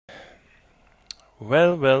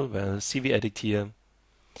Well, CV Addict here.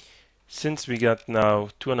 Since we got now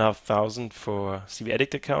 2,500 for CV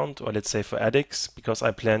Addict account, or let's say for addicts, because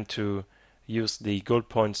I plan to use the gold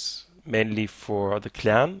points mainly for the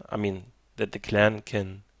clan. I mean, that the clan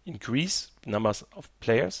can increase the numbers of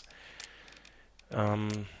players.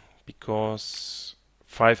 Because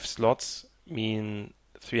 5 slots mean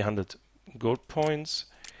 300 gold points.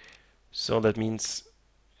 So that means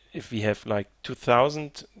if we have like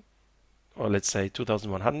 2,000, or let's say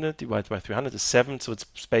 2,100 divided by 300 is 7, so it's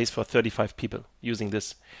space for 35 people using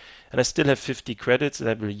this. And I still have 50 credits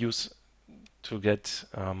that I will use to get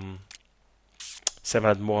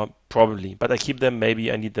 700 more probably. But I keep them, maybe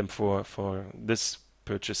I need them for this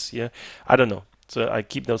purchase here. I don't know. So I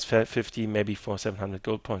keep those 50 maybe for 700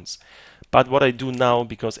 gold points. But what I do now,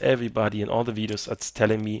 because everybody in all the videos are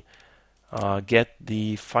telling me get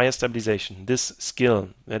the fire stabilization, this skill,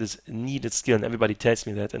 that is a needed skill, and everybody tells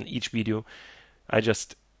me that in each video. I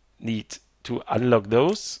just need to unlock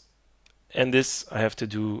those, and this I have to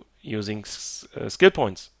do using skill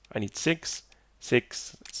points. I need 6,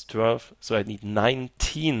 it's 12, so I need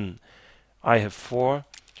 19. I have 4,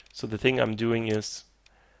 so the thing I'm doing is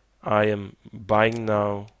I am buying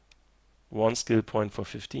now 1 skill point for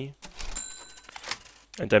 50,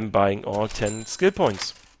 and I'm buying all 10 skill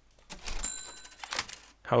points.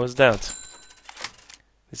 How is that?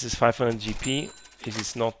 This is 500 GP. It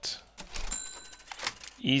is not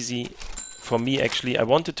easy for me actually. I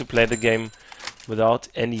wanted to play the game without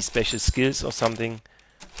any special skills or something,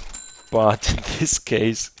 but in this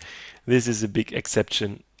case this is a big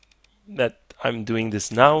exception that I'm doing this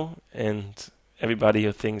now, and everybody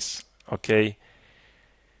who thinks okay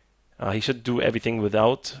he should do everything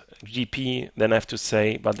without GP, then I have to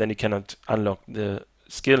say, but then you cannot unlock the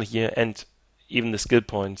skill here and even the skill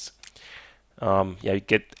points. You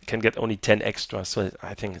can get only 10 extra, so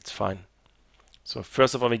I think it's fine. So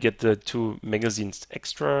first of all, we get the 2 magazines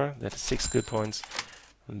extra, that is 6 skill points.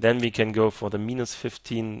 And then we can go for the minus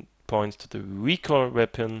 15 points to the recoil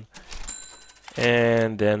weapon.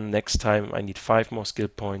 And then next time I need 5 more skill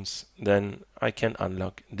points, then I can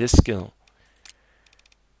unlock this skill.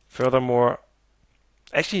 Furthermore,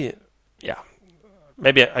 actually, yeah,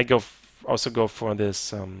 maybe I also go for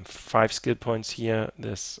this 5 skill points here,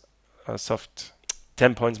 this soft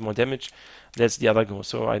 10 points more damage. That's the other goal.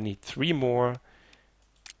 So I need 3 more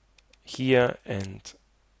here and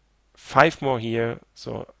 5 more here.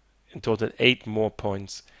 So in total 8 more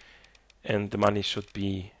points, and the money should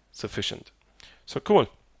be sufficient. So cool.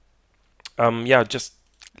 Yeah, just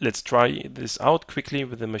let's try this out quickly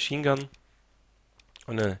with the machine gun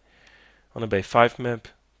on a Bay 5 map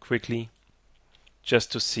quickly,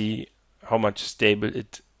 just to see how much stable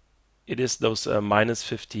it is, those minus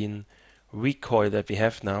 15 recoil that we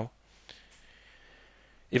have now,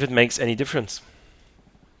 if it makes any difference.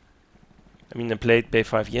 I mean, I played Bay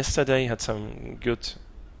 5 yesterday, had some good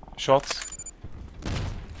shots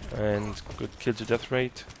and good kill to death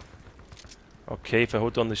rate. Okay, if I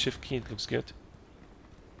hold on the shift key, it looks good.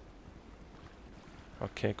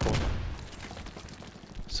 Okay, cool.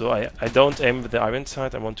 So I don't aim with the iron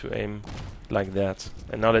sight, I want to aim like that.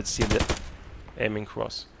 And now let's see the aiming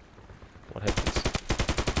cross. What happens?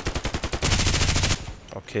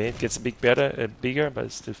 Okay, it gets a bit better, bigger, but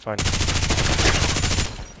it's still fine.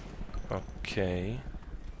 Okay.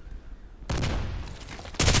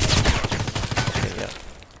 Okay, yeah.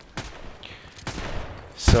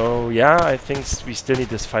 So yeah, I think we still need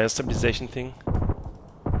this fire stabilization thing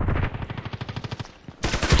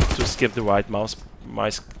to skip the right mouse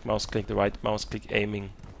click, the right mouse click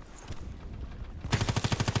aiming.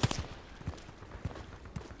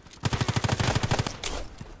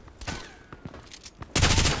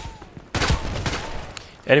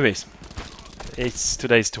 Anyways,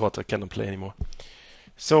 today's too hot, I cannot play anymore.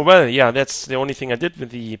 So well, yeah, that's the only thing I did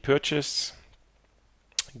with the purchase.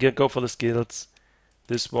 Go for the skills.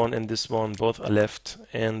 This one and this one, both are left,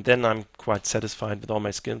 and then I'm quite satisfied with all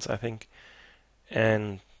my skills, I think.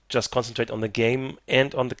 And just concentrate on the game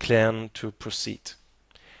and on the clan to proceed.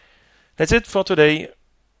 That's it for today.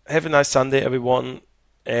 Have a nice Sunday, everyone.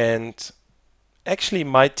 And actually,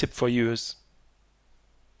 my tip for you is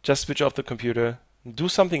just switch off the computer. Do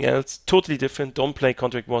something else, totally different. Don't play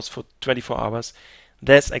Contract Wars for 24 hours.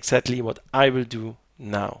 That's exactly what I will do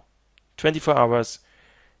now. 24 hours,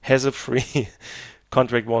 hassle-free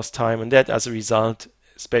Contract Wars time. And that as a result,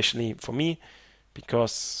 especially for me,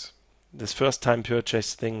 because this first time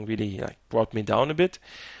purchase thing really brought me down a bit.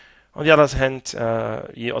 On the other hand,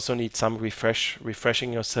 you also need some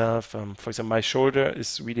refreshing yourself. For example, my shoulder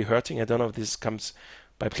is really hurting. I don't know if this comes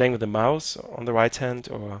by playing with the mouse on the right hand,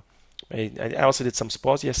 or I also did some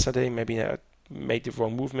sports yesterday. Maybe made the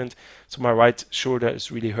wrong movement. So my right shoulder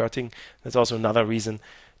is really hurting. That's also another reason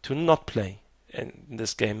to not play in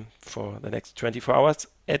this game for the next 24 hours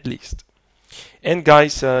at least. And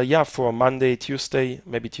guys, yeah, for Monday, Tuesday,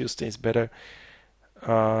 maybe Tuesday is better.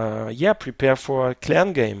 Yeah, prepare for a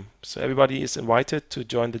clan game. So everybody is invited to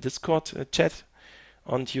join the Discord chat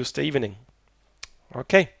on Tuesday evening.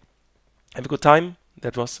 Okay, have a good time.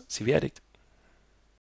 That was CV Addict.